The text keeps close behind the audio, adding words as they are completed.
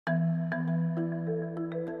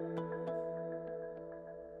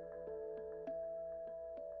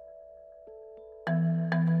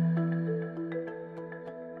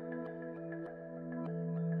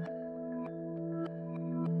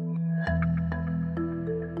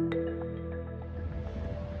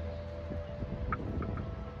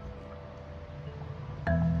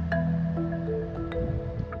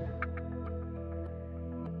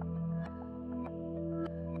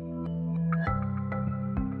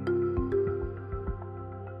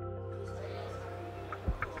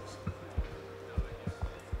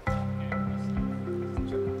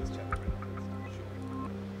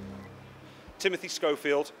Timothy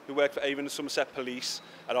Schofield, who worked for Avon and Somerset Police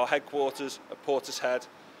at our headquarters at Portishead,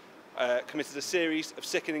 committed a series of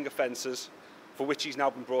sickening offences for which he's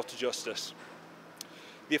now been brought to justice.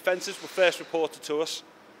 The offences were first reported to us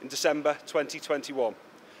in December 2021,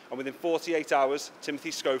 and within 48 hours,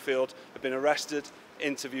 Timothy Schofield had been arrested,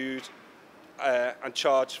 interviewed and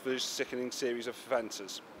charged for this sickening series of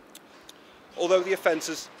offences. Although the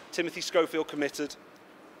offences Timothy Schofield committed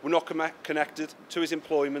were not connected to his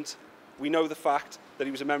employment, we know the fact that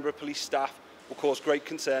he was a member of police staff will cause great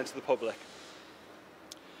concern to the public.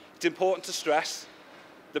 It's important to stress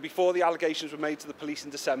that before the allegations were made to the police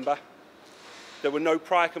in December, there were no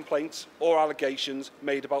prior complaints or allegations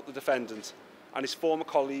made about the defendant, and his former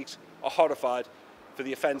colleagues are horrified for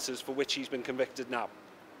the offences for which he's been convicted now.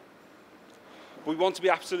 We want to be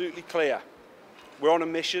absolutely clear. We're on a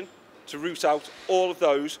mission to root out all of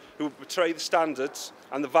those who betray the standards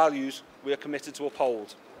and the values we are committed to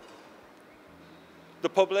uphold. The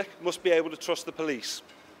public must be able to trust the police,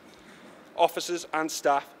 officers and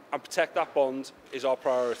staff, and protect that bond is our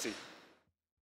priority.